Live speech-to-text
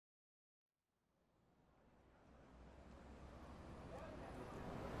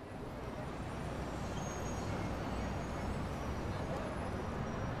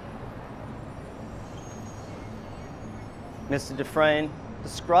Mr. Doof-Rain,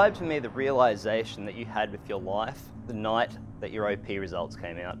 describe to me the realisation that you had with your life the night that your OP results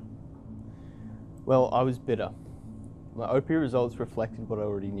came out. Well, I was bitter. My OP results reflected what I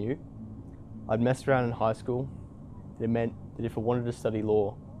already knew. I'd messed around in high school. It meant that if I wanted to study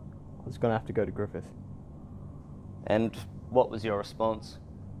law, I was going to have to go to Griffith. And what was your response?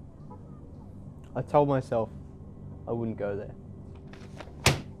 I told myself I wouldn't go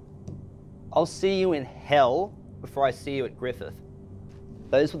there. I'll see you in hell before I see you at Griffith.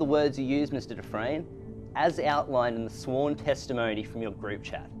 Those were the words you used, Mr. Doof-Rain, as outlined in the sworn testimony from your group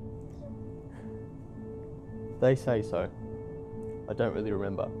chat. They say so. I don't really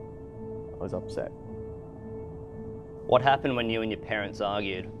remember. I was upset. What happened when you and your parents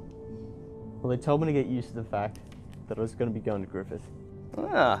argued? Well, they told me to get used to the fact that I was going to be going to Griffith.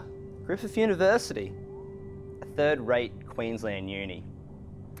 Ah, Griffith University, a third-rate Queensland uni.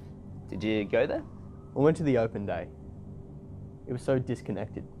 Did you go there? I went to the open day. It was so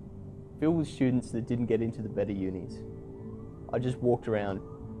disconnected, filled with students that didn't get into the better unis. I just walked around,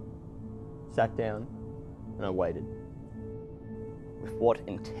 sat down, and I waited. With what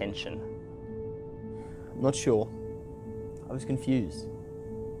intention? I'm not sure. I was confused.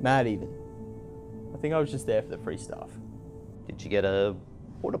 Mad even. I think I was just there for the free stuff. Did you get a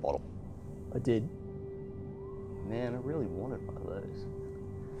water bottle? I did. Man, I really wanted one of those.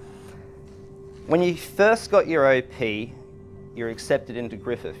 When you first got your OP, you were accepted into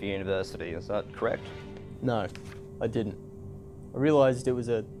Griffith University, is that correct? No, I didn't. I realised it was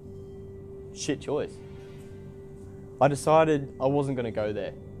a shit choice. I decided I wasn't going to go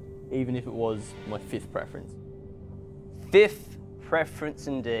there, even if it was my fifth preference. Fifth preference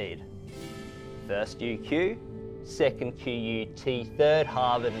indeed. First UQ, second QUT, third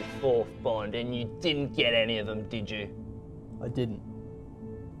Harvard and fourth Bond, and you didn't get any of them, did you? I didn't.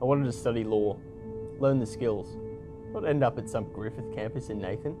 I wanted to study law, learn the skills, not end up at some Griffith campus in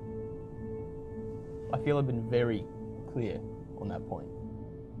Nathan. I feel I've been very clear on that point.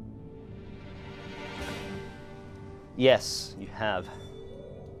 Yes, you have.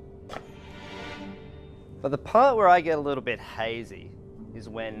 But the part where I get a little bit hazy is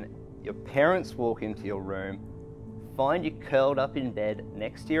when your parents walk into your room, find you curled up in bed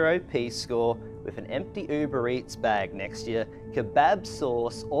next to your OP score with an empty Uber Eats bag next to you, kebab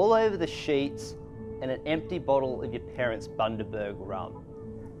sauce all over the sheets, and an empty bottle of your parents' Bundaberg rum.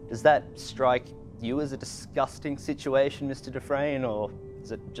 Does that strike you as a disgusting situation, Mr. Doof-Rain, or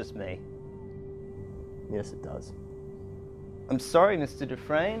is it just me? Yes, it does. I'm sorry, Mr.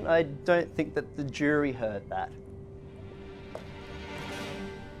 Doof-Rain. I don't think that the jury heard that.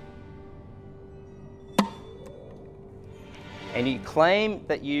 And you claim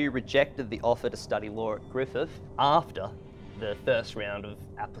that you rejected the offer to study law at Griffith after the first round of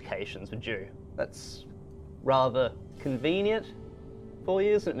applications were due. That's rather convenient for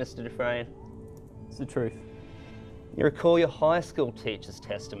you, isn't it, Mr. Doof-Rain? It's the truth. You recall your high school teacher's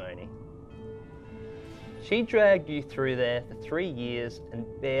testimony. She dragged you through there for 3 years and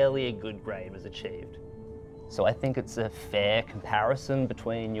barely a good grade was achieved. So I think it's a fair comparison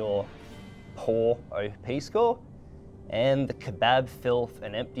between your poor OP score and the kebab filth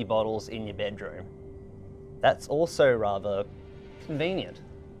and empty bottles in your bedroom. That's also rather convenient,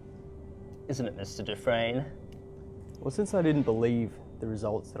 isn't it, Mr. Doof-Rain? Well, since I didn't believe the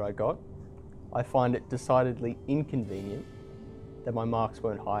results that I got, I find it decidedly inconvenient that my marks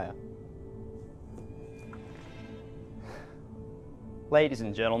weren't higher. Ladies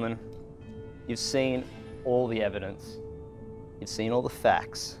and gentlemen, you've seen all the evidence. You've seen all the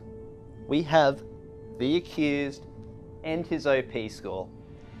facts. We have the accused and his OP score.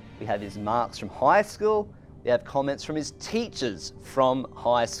 We have his marks from high school. We have comments from his teachers from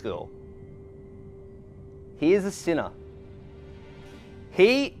high school. He is a sinner.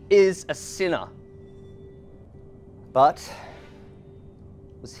 He is a sinner. But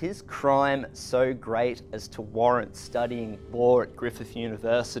was his crime so great as to warrant studying law at Griffith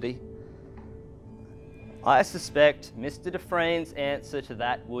University? I suspect Mr. Doof-Rain's answer to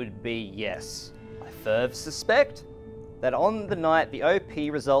that would be yes. I further suspect that on the night the OP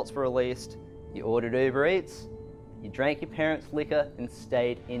results were released, you ordered Uber Eats, you drank your parents' liquor and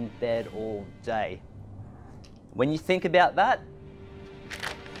stayed in bed all day. When you think about that,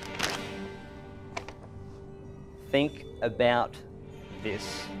 think about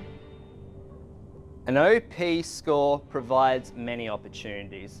this. An OP score provides many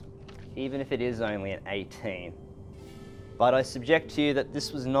opportunities, even if it is only an 18. But I subject to you that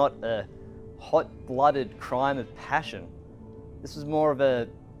this was not a hot-blooded crime of passion. This was more of a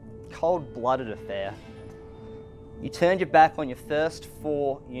cold-blooded affair. You turned your back on your first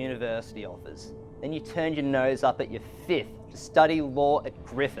 4 university offers. Then you turned your nose up at your 5th to study law at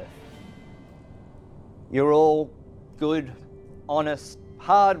Griffith. You're all good, honest,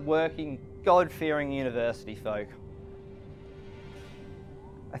 hard-working, God-fearing university folk.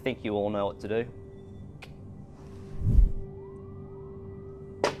 I think you all know what to do.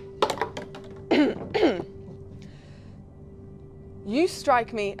 You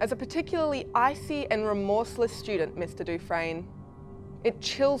strike me as a particularly icy and remorseless student, Mr. Doof-Rain. It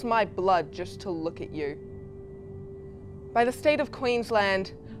chills my blood just to look at you. By the state of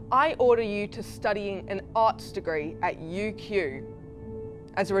Queensland, I order you to studying an arts degree at UQ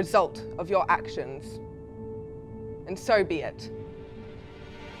as a result of your actions. And so be it.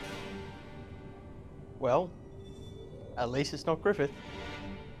 Well, at least it's not Griffith.